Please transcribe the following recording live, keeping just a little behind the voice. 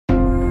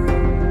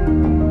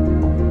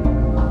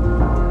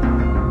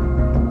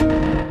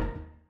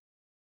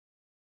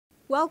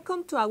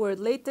Welcome to our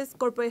latest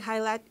corporate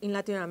highlight in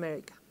Latin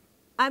America.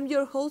 I'm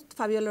your host,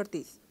 Fabiola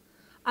Ortiz,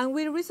 and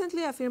we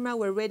recently affirmed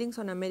our ratings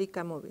on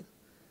América Móvil.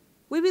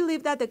 We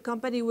believe that the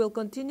company will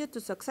continue to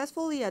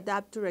successfully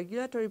adapt to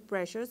regulatory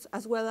pressures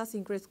as well as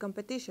increased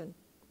competition.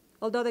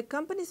 Although the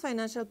company's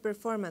financial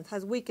performance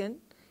has weakened,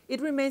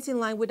 it remains in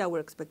line with our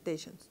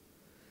expectations.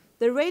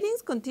 The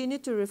ratings continue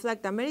to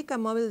reflect América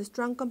Móvil's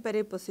strong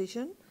competitive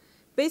position,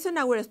 based on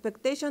our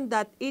expectation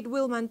that it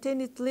will maintain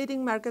its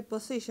leading market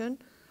position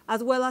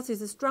as well as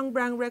its strong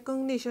brand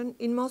recognition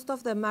in most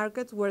of the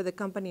markets where the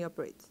company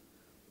operates.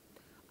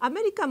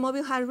 América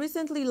Móvil has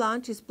recently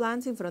launched its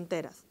plans in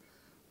Fronteras,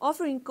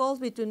 offering calls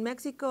between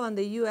Mexico and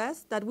the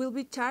U.S. that will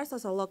be charged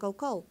as a local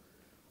call.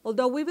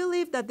 Although we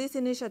believe that this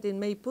initiative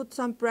may put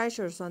some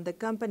pressures on the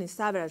company's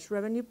average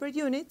revenue per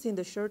unit in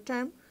the short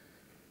term,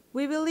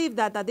 we believe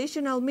that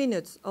additional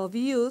minutes of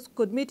use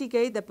could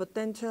mitigate the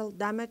potential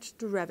damage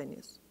to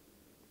revenues.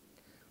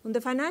 On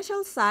the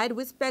financial side,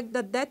 we expect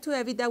that debt to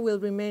EBITDA will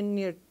remain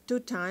near 2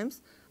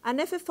 times, and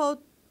FFO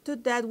to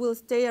debt will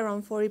stay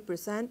around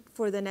 40%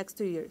 for the next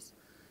 2 years.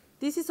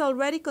 This is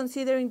already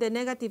considering the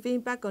negative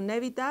impact on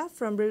EBITDA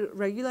from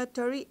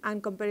regulatory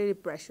and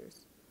competitive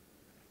pressures.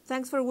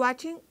 Thanks for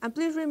watching, and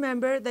please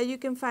remember that you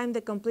can find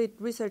the complete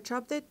research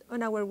update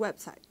on our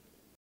website.